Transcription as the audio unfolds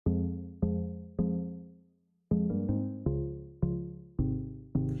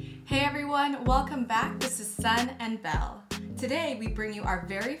Hey everyone, welcome back. This is Sun and Belle. Today we bring you our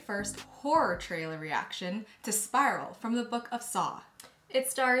very first horror trailer reaction to Spiral from the Book of Saw. It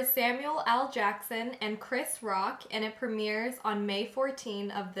stars Samuel L. Jackson and Chris Rock, and it premieres on May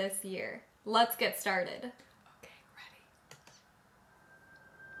 14 of this year. Let's get started. Okay,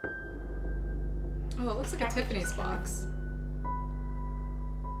 ready. Oh, it looks like a Tiffany's box.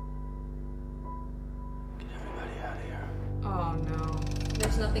 Get everybody out of here. Oh no.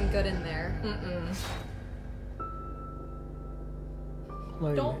 There's nothing good in there.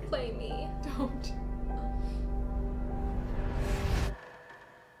 Don't play me. Don't.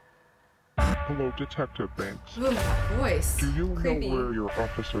 Hello, Detective Banks. Ooh, that voice. Do you Creepy. know where your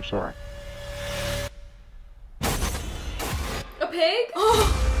officers are? A pig?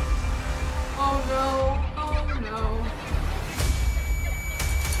 Oh no. Oh no.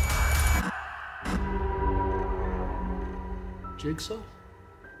 Jigsaw?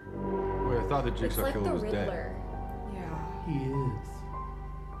 Wait, I thought the It's Jigsaw like killer the was dead. Riddler. Yeah. He is.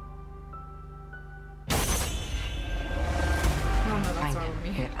 Oh no, that's wrong with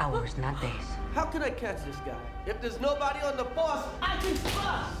me. in hours, not days. How can I catch this guy? If there's nobody on the force, I can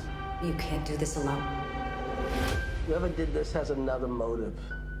trust! You can't do this alone. Whoever did this has another motive.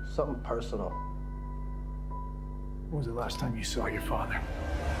 Something personal. When was the last time you saw your father?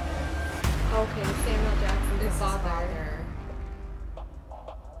 Okay, Samuel Jackson, his This is father. father.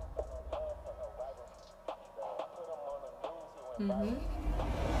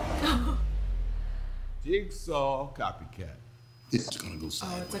 Jigsaw copycat. It's gonna go Oh,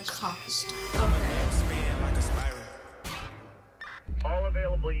 sideways. it's a cop. All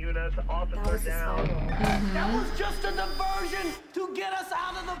available units, That officer was a down. spiral. That was just a diversion to get us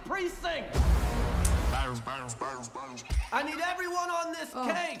out of the precinct! I need everyone on this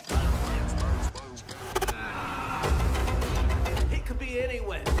case! He could be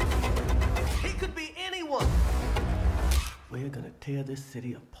anyone. He could be anyone. We're gonna tear this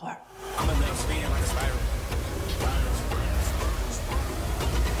city apart. I'm gonna make spin like a spiral.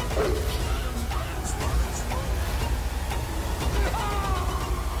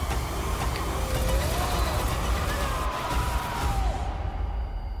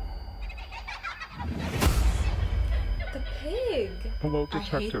 The pig. Hello, I hate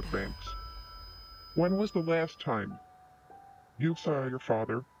Detective that. Banks. When was the last time you saw your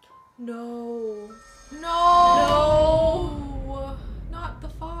father? No. No! Not the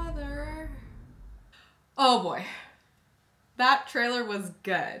father. Oh boy. That trailer was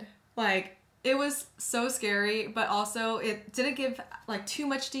good. Like, it was so scary, but also it didn't give like too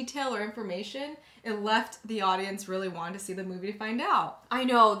much detail or information. It left the audience really wanting to see the movie to find out. I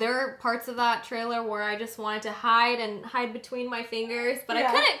know, there are parts of that trailer where I just wanted to hide between my fingers, but I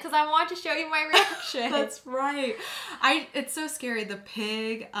Yeah. couldn't because I wanted to show you my reaction. That's right. It's so scary. The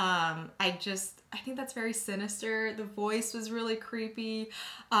pig, I think that's very sinister. The voice was really creepy.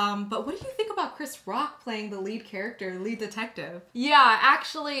 But what do you think about Chris Rock playing the lead character, the lead detective? Yeah,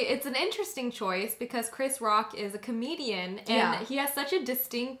 actually, it's an interesting choice because Chris Rock is a comedian and Yeah. he has such a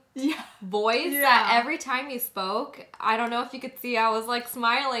distinct Yeah. voice Yeah. that every time he spoke, I don't know if you could see, I was like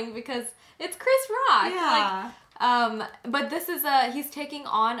smiling because it's Chris Rock. Yeah. But this is he's taking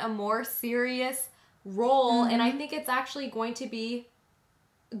on a more serious role, and I think it's actually going to be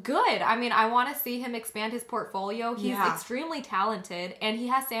good. I mean, I want to see him expand his portfolio. He's Yeah. extremely talented, and he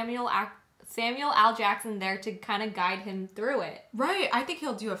has Samuel L. Jackson there to kind of guide him through it. Right. I think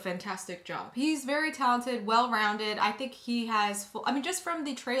he'll do a fantastic job. He's very talented, well-rounded. I think he has just from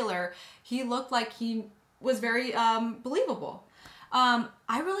the trailer, he looked like he was very believable.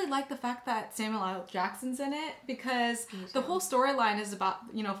 I really like the fact that Samuel L. Jackson's in it because the whole storyline is about,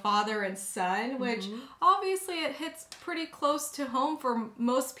 father and son, which obviously it hits pretty close to home for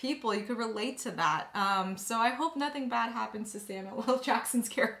most people. You could relate to that. So I hope nothing bad happens to Samuel L. Jackson's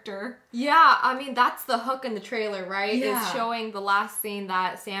character. Yeah, I mean, that's the hook in the trailer, right? Yeah. Is showing the last scene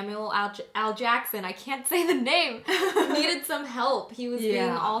that Samuel L. Jackson, I can't say the name, needed some help. He was being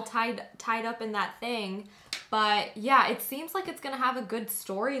Yeah. all tied up in that thing. But yeah, it seems like it's going to have a good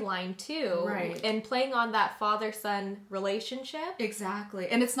storyline too. Right. And playing on that father-son relationship. Exactly.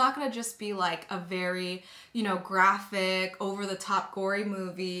 And it's not going to just be like a very, graphic, over-the-top, gory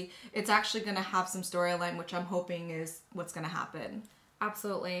movie. It's actually going to have some storyline, which I'm hoping is what's going to happen.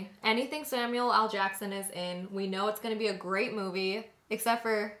 Absolutely. Anything Samuel L. Jackson is in, we know it's going to be a great movie, except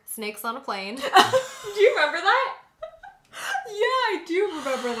for Snakes on a Plane. Do you remember that? Yeah, I do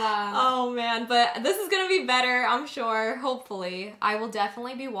remember that. Oh man, but this is gonna be better, I'm sure, hopefully. I will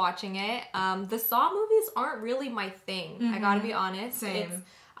definitely be watching it. The Saw movies aren't really my thing, I gotta be honest. Same.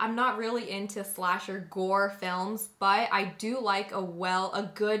 I'm not really into slasher gore films, but I do like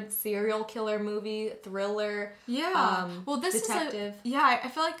a good serial killer movie, thriller. Yeah. Well, this detective. I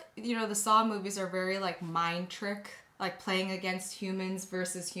feel like, you know, the Saw movies are very like mind trick, like playing against humans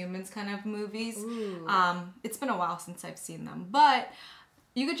versus humans kind of movies. Ooh. It's been a while since I've seen them, but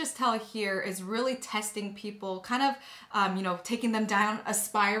you could just tell here is really testing people, kind of, you know, taking them down a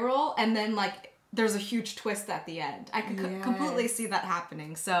spiral, and then like there's a huge twist at the end. I could completely see that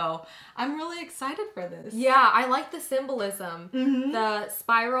happening. So I'm really excited for this. Yeah, I like the symbolism. The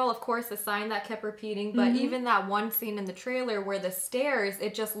spiral, of course, the sign that kept repeating, but even that one scene in the trailer where the stairs,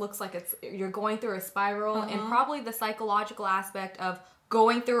 it just looks like you're going through a spiral, and probably the psychological aspect of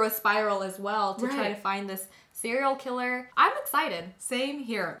going through a spiral as well to try to find this serial killer. I'm excited. Same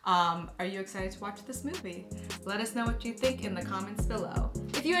here. Are you excited to watch this movie? Let us know what you think in the comments below.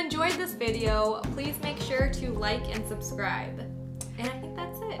 If you enjoyed this video, please make sure to like and subscribe. And I think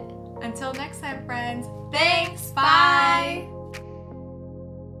that's it. Until next time, friends. Thanks, bye!